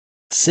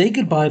Say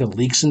goodbye to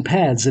leaks and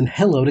pads and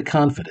hello to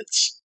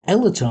confidence.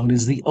 Ellatone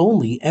is the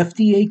only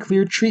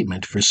FDA-cleared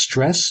treatment for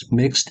stress,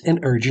 mixed, and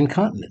urge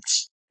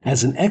incontinence.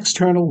 As an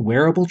external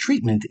wearable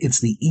treatment, it's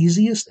the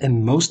easiest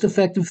and most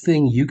effective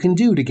thing you can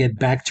do to get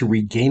back to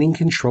regaining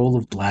control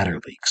of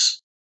bladder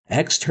leaks.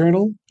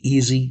 External,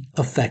 easy,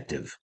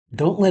 effective.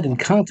 Don't let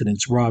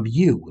incontinence rob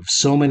you of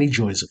so many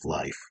joys of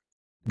life.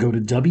 Go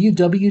to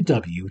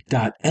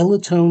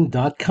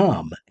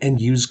www.ellatone.com and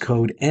use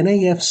code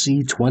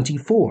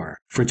NAFC24 for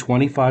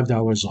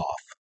 $25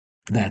 off.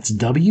 That's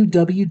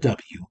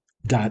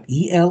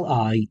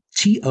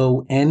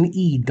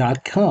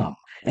www.elitone.com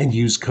and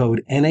use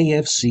code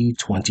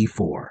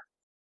NAFC24.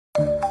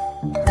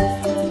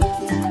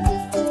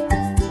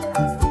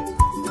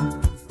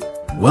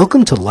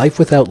 Welcome to Life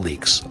Without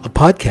Leaks, a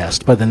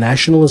podcast by the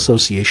National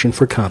Association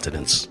for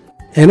Continence.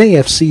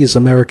 NAFC is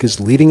America's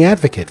leading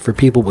advocate for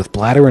people with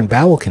bladder and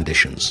bowel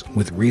conditions,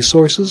 with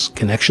resources,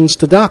 connections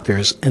to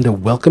doctors, and a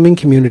welcoming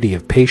community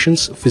of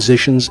patients,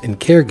 physicians, and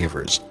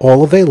caregivers,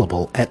 all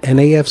available at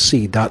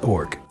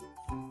nafc.org.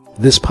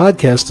 This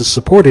podcast is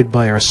supported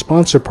by our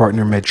sponsor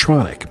partner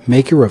Medtronic,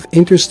 maker of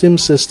InterStim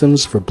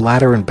systems for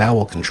bladder and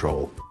bowel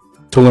control.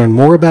 To learn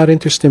more about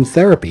InterStim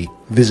therapy,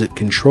 visit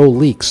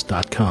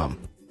controlleaks.com.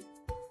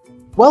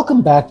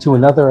 Welcome back to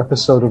another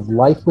episode of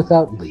Life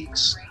Without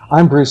Leaks.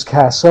 I'm Bruce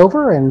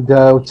Cassover, and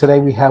today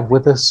we have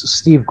with us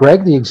Steve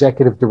Gregg, the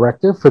Executive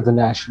Director for the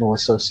National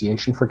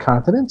Association for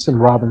Continence, and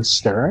Robin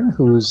Stern,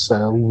 who's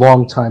a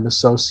longtime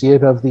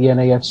associate of the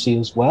NAFC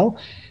as well.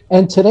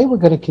 And today we're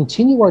going to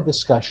continue our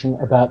discussion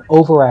about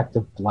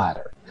overactive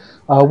bladder.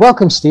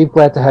 Welcome, Steve.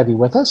 Glad to have you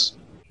with us.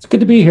 It's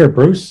good to be here,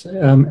 Bruce,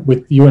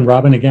 with you and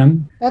Robin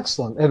again.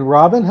 Excellent. And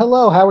Robin,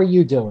 hello. How are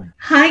you doing?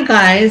 Hi,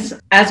 guys.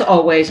 As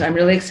always, I'm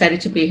really excited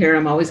to be here.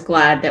 I'm always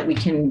glad that we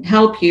can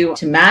help you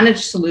to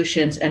manage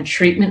solutions and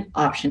treatment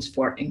options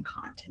for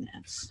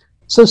incontinence.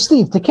 So,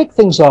 Steve, to kick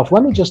things off,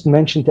 let me just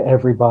mention to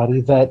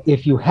everybody that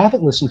if you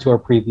haven't listened to our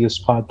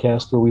previous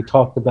podcast where we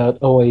talked about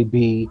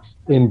OAB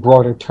in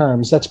broader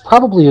terms, that's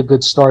probably a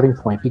good starting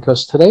point,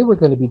 because today we're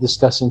going to be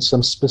discussing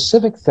some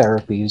specific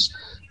therapies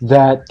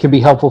that can be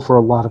helpful for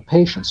a lot of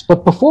patients.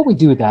 But before we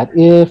do that,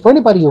 for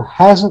anybody who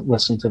hasn't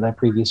listened to that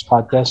previous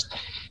podcast,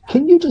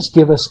 can you just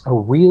give us a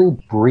real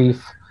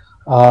brief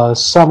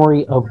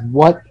summary of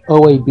what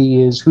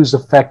OAB is, who's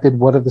affected,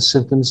 what are the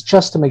symptoms,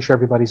 just to make sure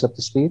everybody's up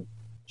to speed?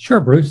 Sure,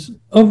 Bruce.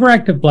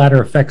 Overactive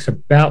bladder affects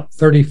about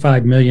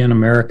 35 million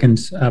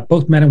Americans,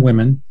 both men and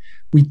women.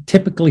 We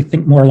typically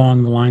think more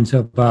along the lines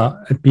of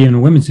it being a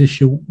women's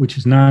issue, which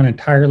is not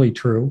entirely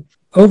true.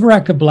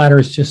 Overactive bladder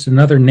is just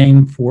another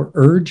name for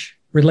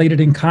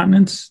urge-related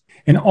incontinence.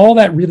 And all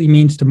that really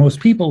means to most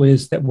people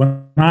is that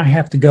when I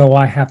have to go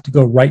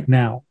right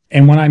now.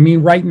 And when I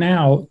mean right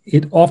now,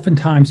 it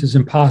oftentimes is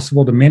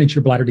impossible to manage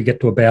your bladder to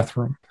get to a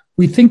bathroom.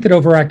 We think that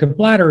overactive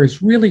bladder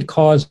is really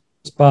caused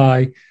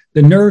by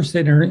the nerves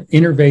that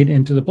innervate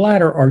into the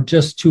bladder are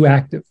just too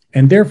active,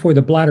 and therefore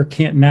the bladder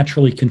can't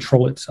naturally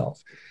control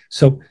itself.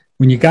 So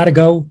when you got to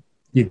go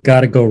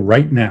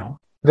right now.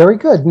 Very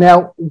good.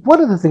 Now,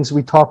 one of the things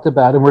we talked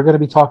about, and we're going to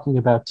be talking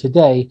about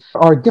today,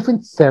 are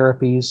different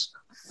therapies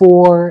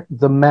for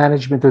the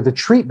management or the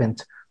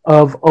treatment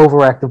of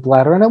overactive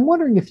bladder. And I'm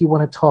wondering if you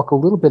want to talk a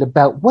little bit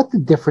about what the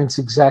difference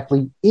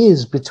exactly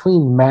is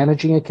between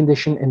managing a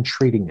condition and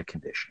treating a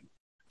condition.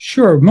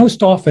 Sure.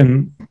 Most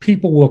often,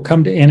 people will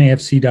come to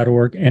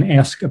nafc.org and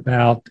ask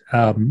about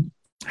how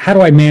do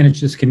I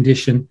manage this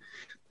condition,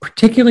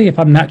 particularly if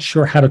I'm not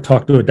sure how to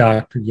talk to a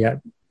doctor yet.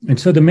 And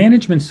so the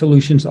management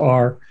solutions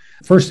are,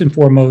 first and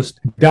foremost,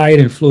 diet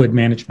and fluid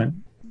management.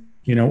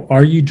 You know,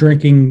 are you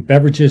drinking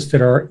beverages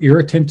that are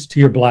irritants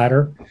to your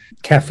bladder?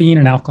 Caffeine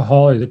and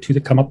alcohol are the two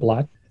that come up a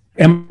lot.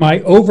 Am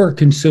I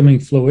over-consuming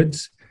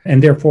fluids,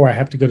 and therefore I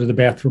have to go to the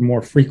bathroom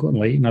more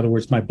frequently? In other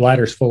words, my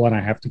bladder's full and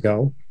I have to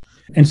go.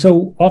 And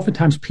so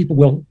oftentimes people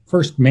will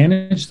first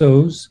manage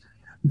those.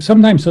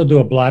 Sometimes they'll do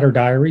a bladder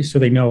diary so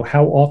they know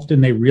how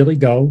often they really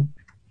go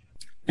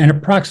and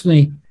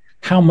approximately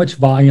how much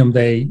volume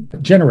they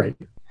generate.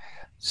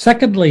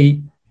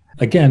 Secondly,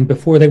 again,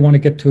 before they want to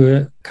get to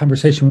a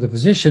conversation with a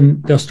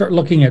physician, they'll start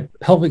looking at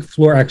pelvic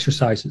floor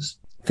exercises.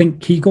 Think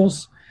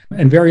Kegels,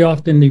 and very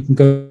often you can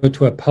go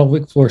to a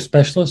pelvic floor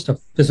specialist, a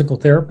physical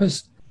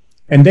therapist,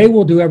 and they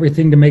will do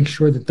everything to make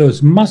sure that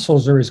those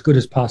muscles are as good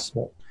as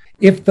possible.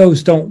 If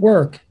those don't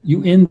work,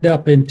 you end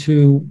up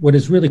into what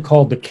is really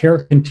called the care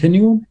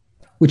continuum,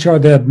 which are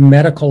the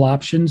medical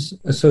options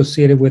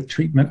associated with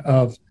treatment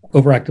of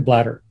overactive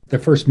bladder. The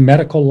first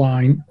medical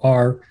line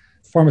are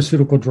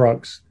pharmaceutical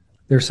drugs.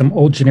 There's some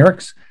old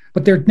generics,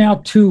 but there are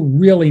now two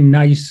really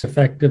nice,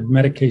 effective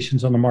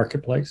medications on the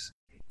marketplace.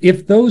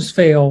 If those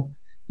fail,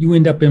 you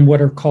end up in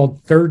what are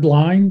called third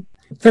line.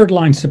 Third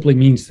line simply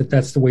means that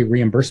that's the way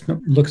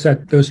reimbursement looks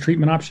at those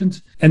treatment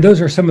options. And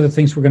those are some of the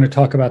things we're going to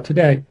talk about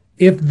today.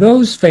 If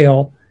those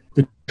fail,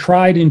 the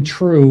tried and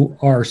true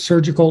are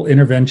surgical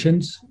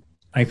interventions.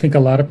 I think a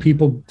lot of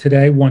people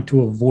today want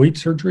to avoid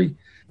surgery,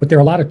 but there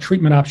are a lot of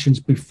treatment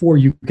options before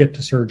you get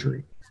to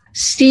surgery.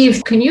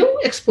 Steve, can you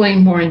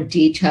explain more in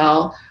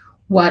detail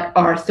what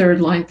are third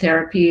line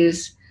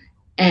therapies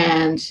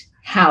and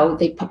how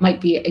they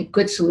might be a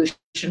good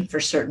solution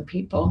for certain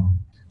people?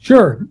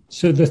 Sure.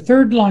 So the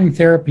third line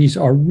therapies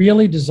are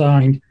really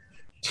designed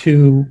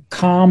to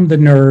calm the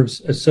nerves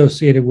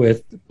associated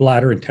with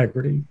bladder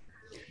integrity.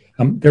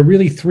 There are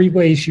really three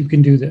ways you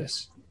can do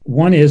this.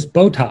 One is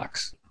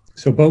Botox.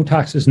 So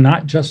Botox is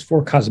not just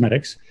for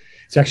cosmetics.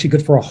 It's actually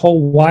good for a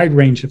whole wide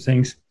range of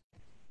things.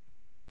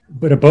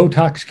 But a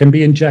Botox can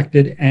be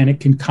injected and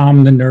it can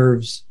calm the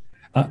nerves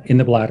in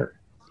the bladder.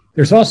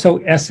 There's also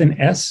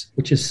SNS,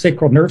 which is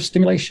sacral nerve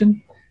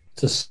stimulation.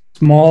 It's a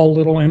small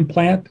little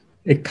implant.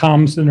 It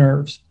calms the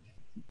nerves.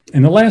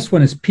 And the last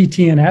one is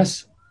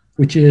PTNS,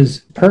 which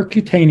is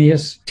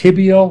percutaneous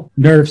tibial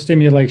nerve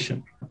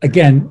stimulation.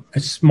 Again, a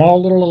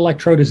small little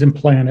electrode is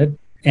implanted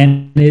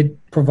and it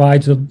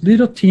provides a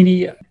little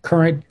teeny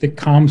current that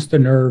calms the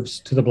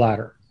nerves to the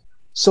bladder.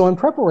 So in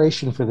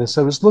preparation for this,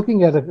 I was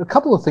looking at a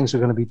couple of things we're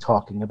going to be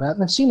talking about,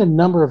 and I've seen a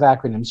number of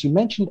acronyms. You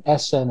mentioned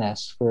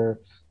SNS for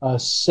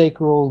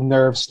sacral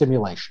nerve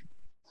stimulation.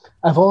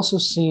 I've also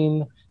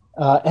seen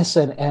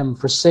SNM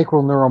for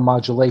sacral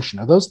neuromodulation.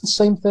 Are those the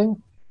same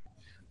thing?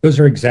 Those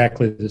are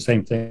exactly the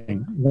same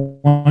thing.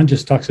 One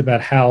just talks about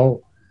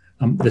how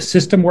the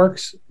system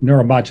works,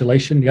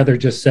 neuromodulation. The other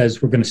just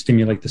says we're going to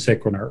stimulate the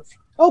sacral nerve.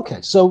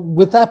 Okay, so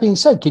with that being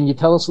said, can you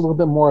tell us a little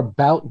bit more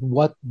about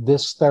what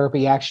this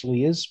therapy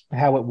actually is,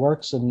 how it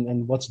works,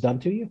 and what's done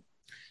to you?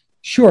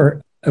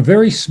 Sure. A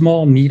very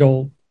small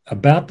needle,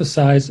 about the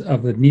size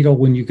of the needle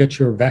when you get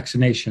your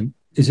vaccination,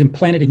 is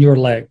implanted in your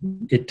leg.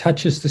 It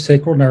touches the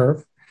sacral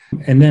nerve,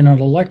 and then an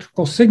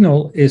electrical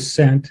signal is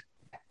sent,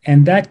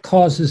 and that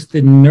causes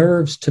the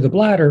nerves to the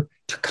bladder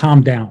to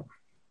calm down.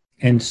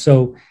 And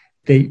so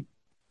if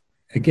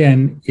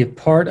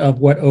part of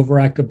what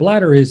overactive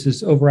bladder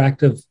is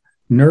overactive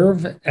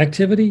nerve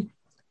activity,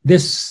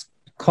 this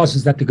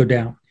causes that to go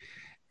down.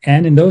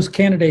 And in those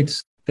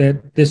candidates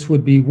that this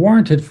would be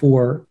warranted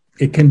for,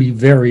 it can be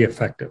very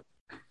effective.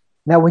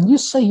 Now, when you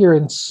say you're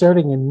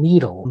inserting a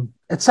needle,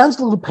 it sounds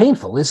a little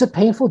painful. Is it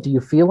painful? Do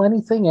you feel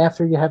anything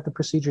after you have the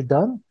procedure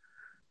done?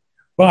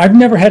 Well, I've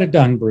never had it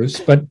done, Bruce,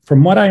 but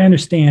from what I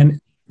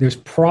understand, there's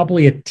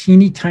probably a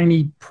teeny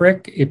tiny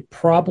prick. It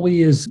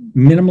probably is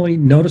minimally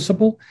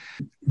noticeable.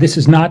 This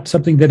is not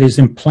something that is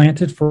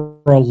implanted for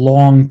a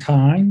long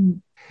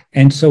time.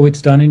 And so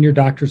it's done in your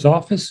doctor's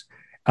office.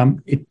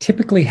 It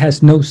typically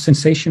has no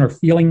sensation or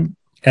feeling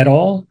at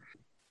all.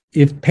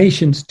 If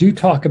patients do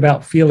talk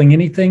about feeling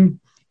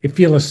anything, it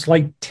feels a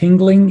slight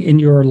tingling in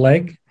your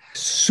leg,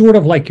 sort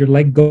of like your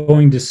leg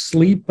going to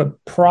sleep,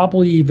 but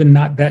probably even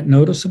not that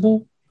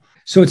noticeable.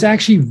 So it's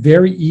actually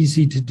very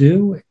easy to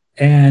do.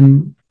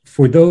 And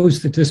for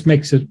those that this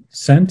makes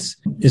sense,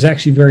 is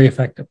actually very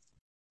effective.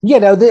 Yeah,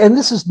 now, and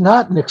this is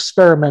not an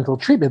experimental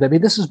treatment. I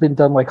mean, this has been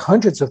done like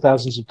hundreds of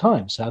thousands of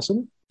times,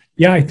 hasn't it?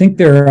 Yeah, I think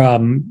there are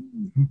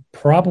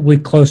probably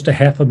close to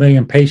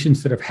 500,000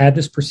 patients that have had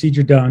this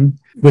procedure done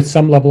with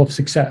some level of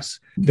success.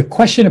 The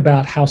question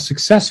about how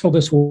successful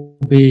this will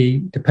be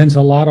depends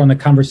a lot on the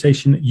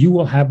conversation that you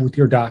will have with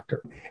your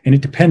doctor. And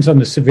it depends on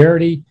the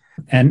severity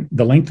and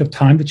the length of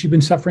time that you've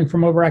been suffering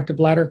from overactive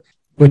bladder.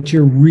 But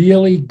your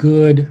really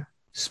good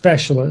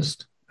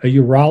specialist, a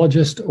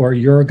urologist or a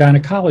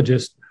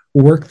urogynecologist,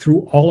 will work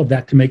through all of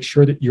that to make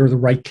sure that you're the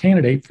right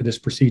candidate for this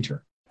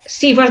procedure.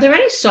 Steve, are there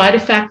any side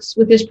effects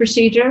with this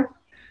procedure?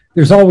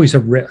 There's always a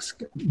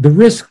risk. The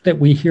risk that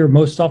we hear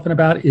most often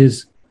about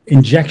is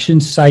injection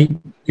site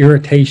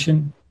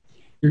irritation.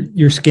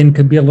 Your skin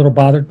could be a little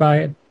bothered by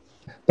it.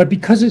 But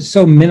because it's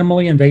so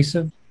minimally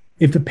invasive,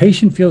 if the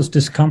patient feels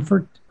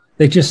discomfort,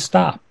 they just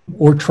stop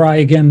or try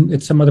again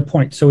at some other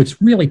point. So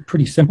it's really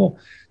pretty simple.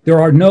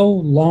 There are no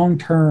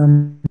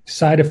long-term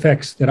side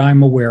effects that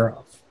I'm aware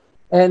of.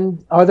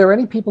 And are there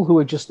any people who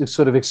are just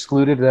sort of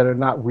excluded that are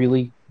not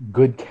really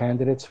good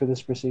candidates for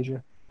this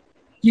procedure?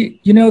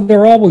 You know,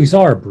 there always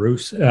are,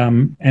 Bruce.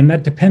 And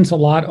that depends a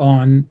lot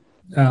on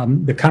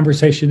the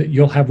conversation that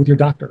you'll have with your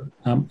doctor.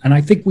 And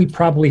I think we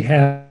probably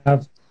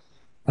have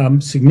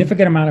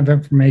significant amount of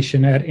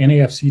information at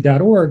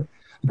nafc.org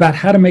about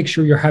how to make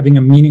sure you're having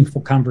a meaningful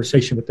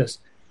conversation with this.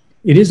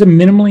 It is a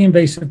minimally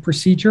invasive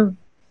procedure.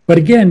 But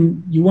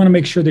again, you want to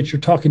make sure that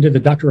you're talking to the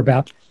doctor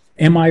about,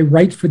 am I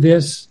right for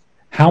this?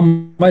 How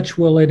much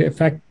will it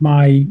affect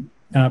my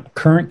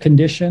current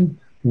condition?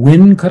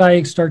 When could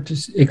I start to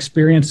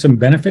experience some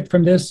benefit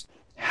from this?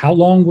 How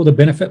long will the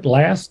benefit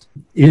last?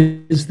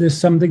 Is this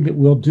something that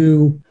we'll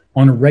do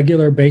on a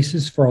regular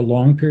basis for a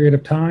long period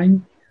of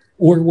time?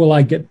 Or will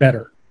I get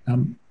better?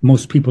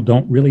 Most people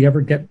don't really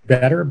ever get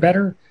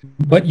better,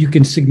 but you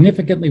can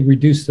significantly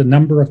reduce the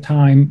number of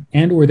time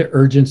and or the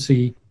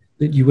urgency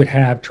that you would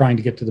have trying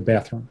to get to the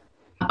bathroom.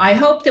 I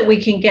hope that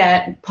we can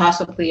get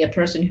possibly a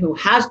person who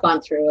has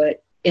gone through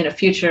it in a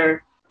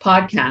future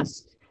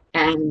podcast,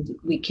 and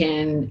we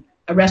can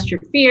arrest your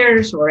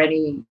fears or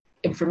any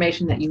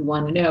information that you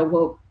want to know.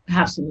 We'll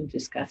have someone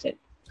discuss it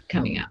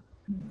coming up.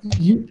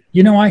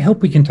 You know, I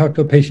hope we can talk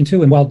to a patient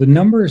too. And while the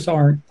numbers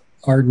are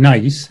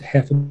nice,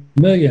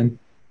 500,000,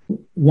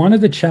 one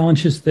of the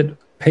challenges that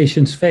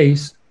patients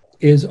face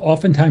is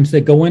oftentimes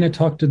they go in and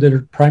talk to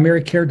their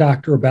primary care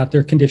doctor about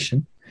their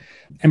condition.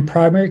 And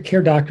primary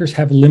care doctors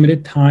have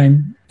limited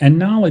time and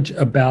knowledge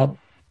about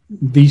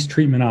these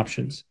treatment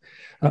options.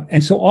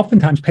 And so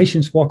oftentimes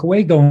patients walk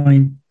away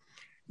going,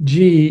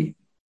 gee,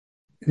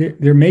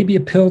 there may be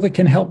a pill that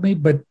can help me,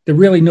 but there are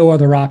really no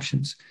other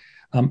options.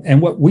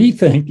 And what we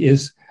think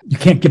is you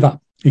can't give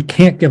up. You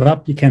can't give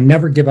up. You can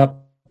never give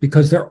up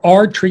because there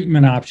are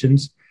treatment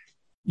options.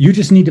 You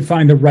just need to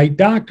find the right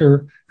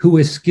doctor who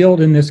is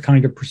skilled in this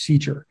kind of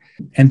procedure,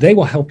 and they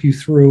will help you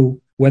through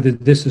whether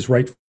this is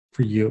right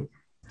for you.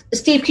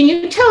 Steve, can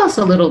you tell us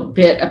a little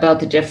bit about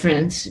the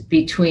difference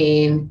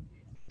between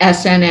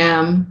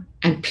SNM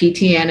and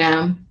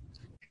PTNM?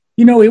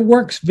 You know, it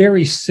works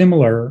very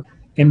similar.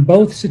 In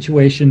both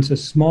situations, a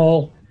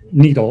small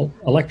needle,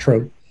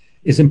 electrode,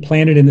 is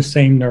implanted in the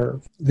same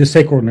nerve, the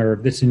sacral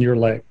nerve that's in your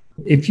leg.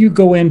 If you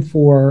go in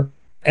for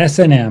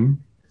SNM,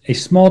 a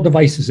small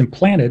device is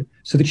implanted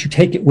so that you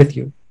take it with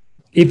you.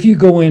 If you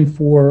go in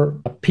for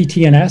a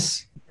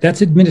PTNS,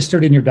 that's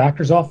administered in your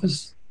doctor's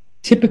office.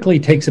 Typically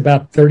takes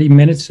about 30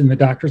 minutes in the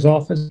doctor's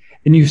office,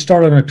 and you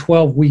start on a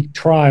 12-week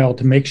trial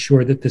to make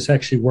sure that this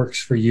actually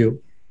works for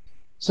you.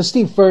 So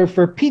Steve, for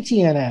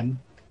PTNM,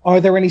 are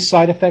there any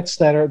side effects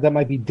that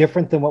might be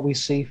different than what we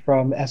see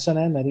from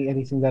SNM?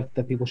 Anything that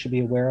people should be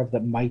aware of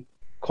that might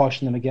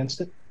caution them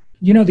against it?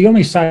 You know, the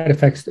only side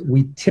effects that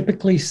we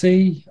typically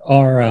see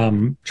are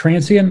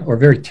transient or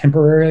very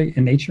temporary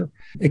in nature.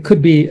 It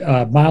could be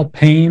mild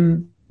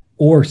pain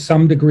or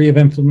some degree of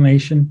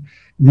inflammation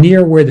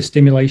near where the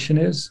stimulation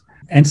is.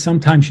 And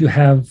sometimes you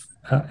have,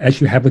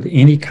 as you have with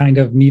any kind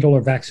of needle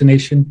or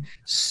vaccination,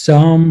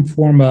 some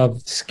form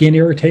of skin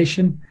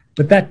irritation,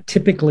 but that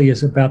typically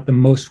is about the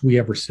most we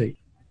ever see.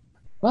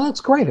 Well,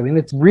 that's great. I mean,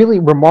 it's really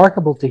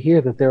remarkable to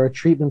hear that there are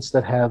treatments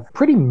that have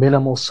pretty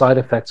minimal side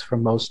effects for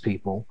most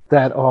people,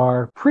 that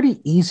are pretty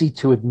easy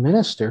to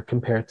administer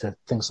compared to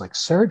things like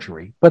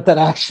surgery, but that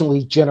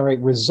actually generate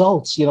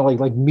results, you know,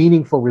 like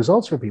meaningful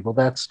results for people.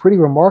 That's pretty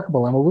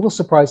remarkable. I'm a little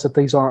surprised that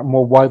these aren't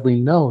more widely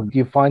known. Do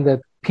you find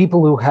that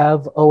people who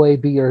have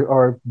OAB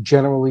are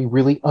generally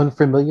really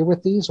unfamiliar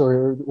with these,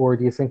 or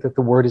do you think that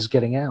the word is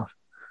getting out?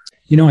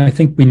 You know, I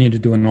think we need to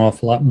do an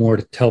awful lot more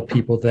to tell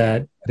people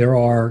that there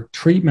are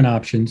treatment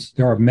options.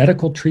 There are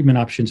medical treatment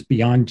options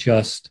beyond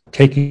just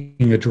taking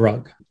a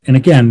drug. And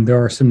again,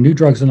 there are some new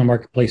drugs in the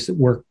marketplace that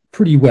work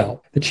pretty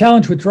well. The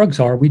challenge with drugs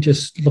are we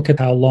just look at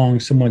how long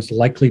someone's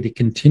likely to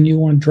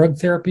continue on drug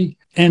therapy,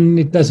 and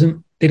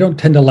they don't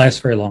tend to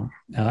last very long.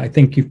 I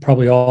think you've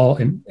probably all,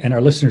 and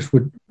our listeners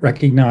would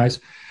recognize,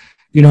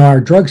 you know,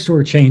 our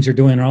drugstore chains are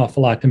doing an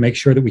awful lot to make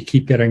sure that we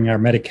keep getting our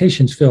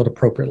medications filled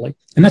appropriately.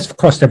 And that's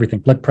across everything,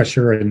 blood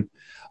pressure and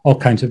all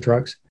kinds of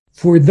drugs.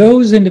 For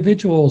those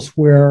individuals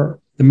where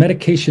the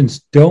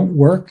medications don't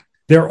work,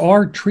 there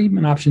are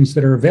treatment options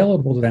that are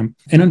available to them.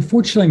 And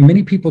unfortunately,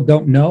 many people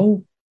don't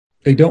know.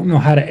 They don't know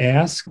how to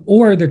ask,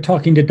 or they're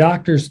talking to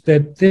doctors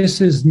that this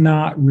is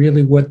not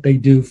really what they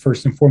do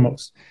first and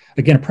foremost.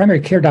 Again, a primary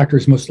care doctor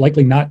is most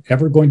likely not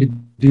ever going to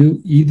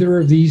do either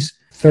of these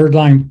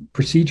third-line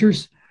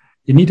procedures.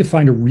 You need to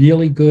find a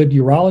really good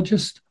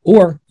urologist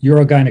or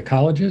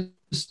urogynecologist.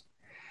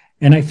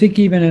 And I think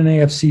even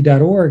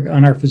NAFC.org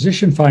on our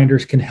physician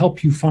finders can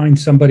help you find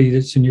somebody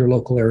that's in your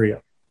local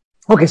area.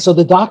 Okay, so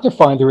the doctor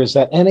finder is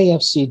at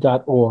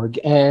NAFC.org,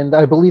 and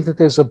I believe that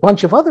there's a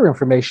bunch of other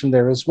information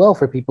there as well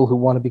for people who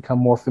want to become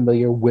more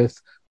familiar with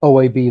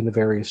OAB and the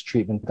various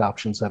treatment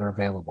options that are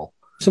available.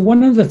 So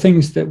one of the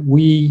things that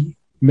we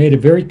made a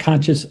very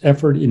conscious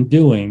effort in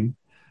doing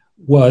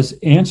was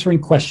answering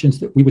questions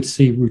that we would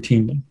see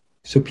routinely.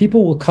 So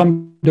people will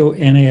come to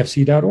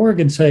NAFC.org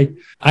and say,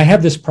 I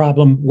have this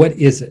problem, what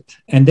is it?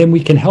 And then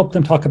we can help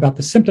them talk about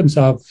the symptoms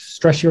of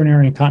stress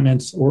urinary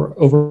incontinence or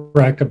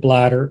overactive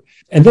bladder.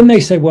 And then they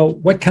say, well,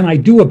 what can I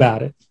do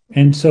about it?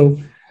 And so,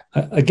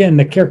 again,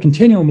 the care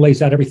continuum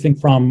lays out everything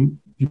from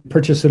you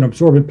purchase an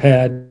absorbent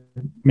pad,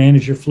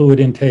 manage your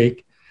fluid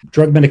intake,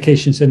 drug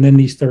medications, and then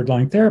these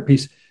third-line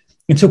therapies.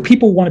 And so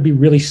people want to be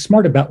really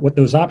smart about what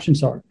those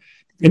options are.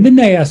 And then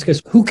they ask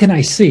us, who can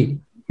I see?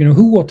 You know,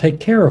 who will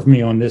take care of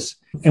me on this?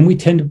 And we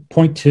tend to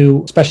point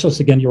to specialists,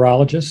 again,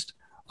 urologist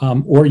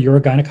or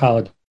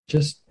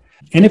urogynecologist.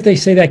 And if they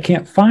say they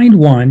can't find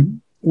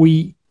one,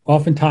 we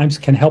oftentimes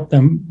can help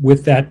them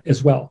with that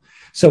as well.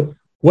 So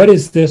what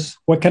is this?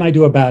 What can I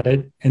do about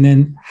it? And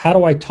then how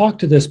do I talk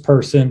to this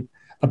person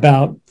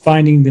about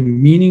finding the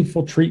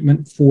meaningful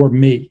treatment for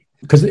me?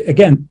 Because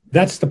again,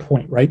 that's the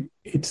point, right?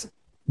 It's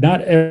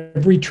not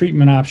every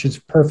treatment option is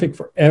perfect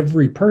for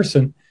every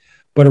person,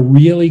 but a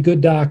really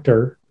good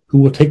doctor who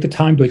will take the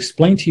time to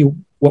explain to you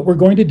what we're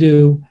going to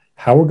do,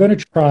 how we're going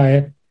to try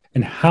it,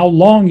 and how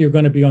long you're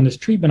going to be on this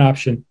treatment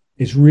option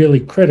is really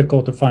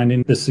critical to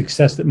finding the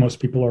success that most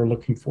people are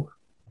looking for.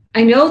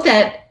 I know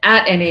that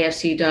at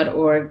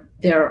NAFC.org,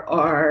 there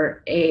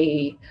are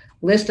a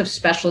list of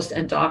specialists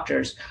and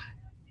doctors.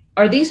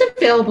 Are these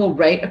available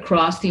right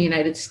across the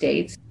United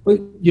States? Well,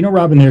 you know,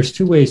 Robin, there's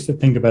two ways to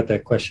think about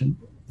that question.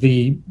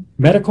 The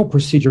medical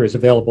procedure is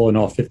available in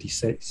all 50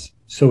 states.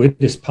 So it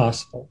is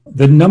possible.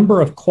 The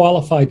number of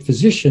qualified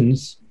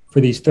physicians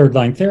for these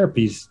third-line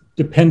therapies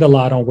depend a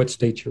lot on what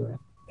state you're in.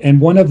 And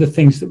one of the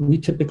things that we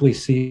typically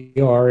see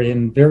are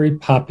in very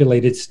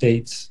populated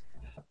states,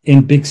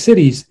 in big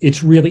cities,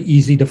 it's really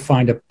easy to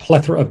find a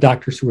plethora of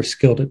doctors who are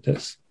skilled at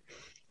this.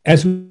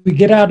 As we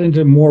get out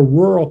into more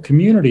rural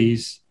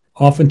communities,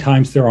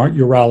 oftentimes there aren't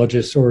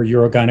urologists or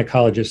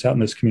urogynecologists out in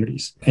those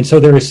communities. And so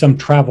there is some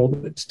travel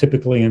that's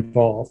typically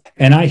involved.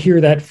 And I hear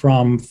that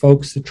from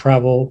folks that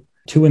travel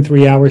 2 and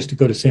 3 hours to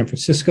go to San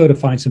Francisco to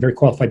find some very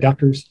qualified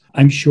doctors.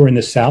 I'm sure in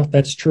the South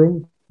that's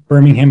true.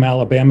 Birmingham,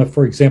 Alabama,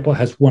 for example,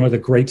 has one of the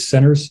great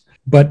centers,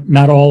 but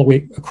not all the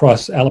way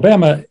across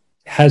Alabama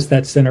has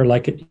that center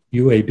like at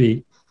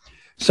UAB.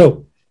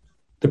 So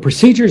the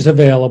procedure's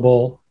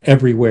available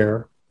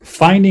everywhere.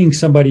 Finding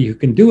somebody who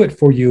can do it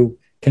for you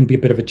can be a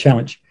bit of a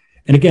challenge.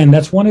 And again,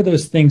 that's one of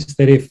those things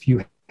that if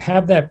you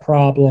have that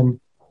problem,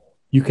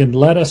 you can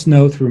let us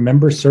know through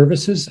member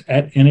services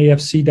at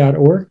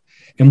nafc.org.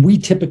 And we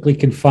typically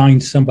can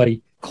find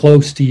somebody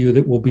close to you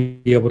that will be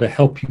able to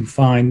help you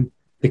find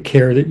the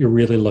care that you're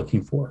really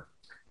looking for.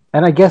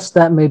 And I guess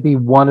that may be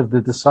one of the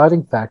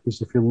deciding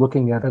factors if you're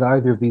looking at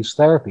either of these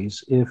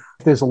therapies. If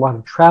there's a lot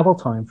of travel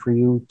time for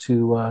you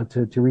to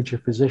reach a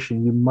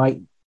physician, you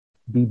might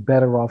be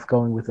better off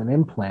going with an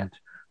implant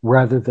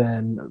rather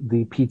than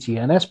the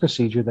PTNS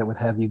procedure that would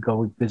have you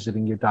go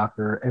visiting your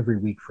doctor every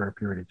week for a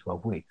period of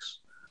 12 weeks.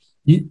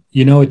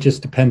 You know, it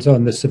just depends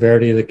on the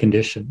severity of the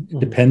condition. It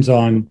depends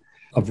on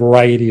a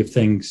variety of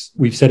things.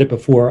 We've said it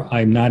before,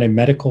 I'm not a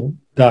medical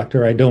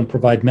doctor. I don't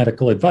provide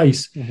medical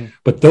advice,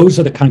 but those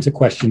are the kinds of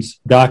questions.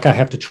 Doc, I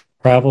have to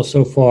travel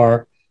so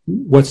far.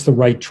 What's the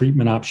right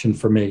treatment option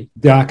for me?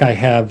 Doc, I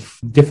have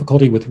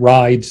difficulty with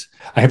rides.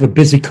 I have a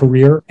busy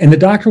career. And the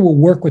doctor will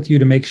work with you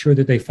to make sure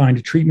that they find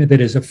a treatment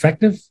that is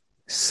effective,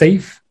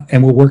 safe,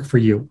 and will work for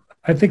you.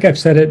 I think I've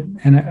said it,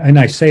 and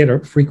I say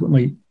it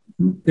frequently.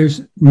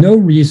 There's no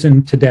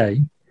reason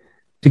today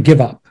to give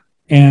up.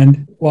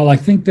 And while I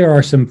think there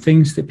are some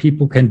things that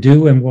people can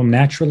do and will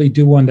naturally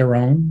do on their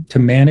own to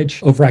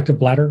manage overactive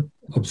bladder,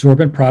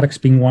 absorbent products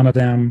being one of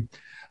them,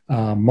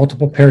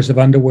 multiple pairs of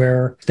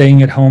underwear,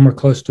 staying at home or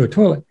close to a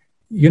toilet,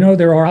 you know,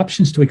 there are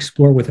options to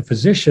explore with a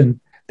physician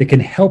that can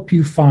help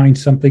you find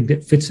something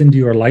that fits into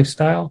your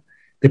lifestyle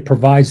that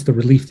provides the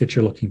relief that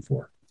you're looking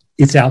for.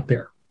 It's out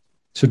there.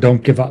 So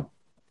don't give up.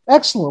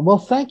 Excellent. Well,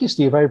 thank you,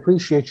 Steve. I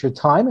appreciate your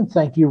time. And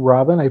thank you,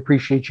 Robin. I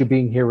appreciate you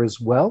being here as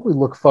well. We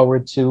look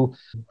forward to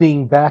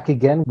being back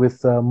again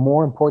with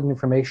more important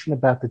information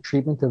about the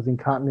treatment of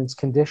incontinence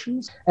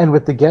conditions. And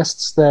with the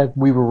guests that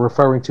we were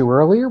referring to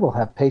earlier, we'll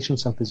have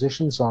patients and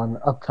physicians on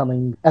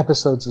upcoming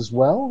episodes as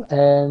well.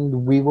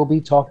 And we will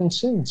be talking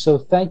soon. So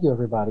thank you,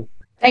 everybody.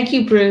 Thank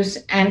you, Bruce.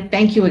 And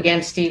thank you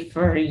again, Steve,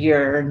 for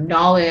your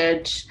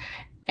knowledge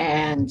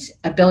and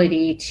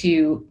ability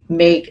to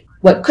make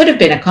what could have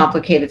been a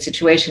complicated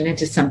situation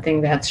into something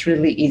that's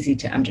really easy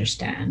to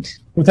understand.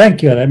 Well,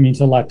 thank you. That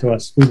means a lot to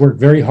us. We work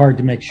very hard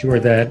to make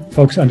sure that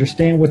folks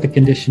understand what the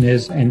condition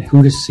is and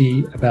who to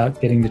see about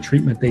getting the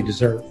treatment they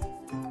deserve.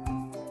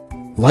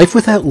 Life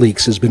Without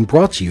Leaks has been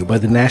brought to you by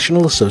the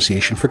National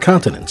Association for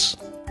Continence.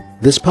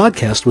 This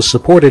podcast was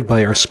supported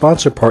by our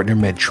sponsor partner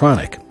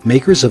Medtronic,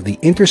 makers of the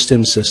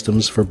InterStim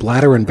systems for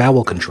bladder and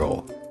bowel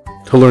control.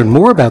 To learn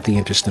more about the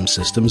InterStim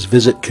systems,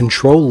 visit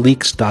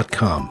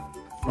controlleaks.com.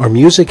 Our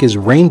music is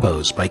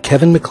Rainbows by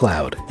Kevin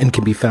MacLeod and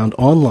can be found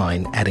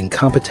online at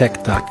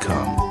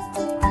incompetech.com.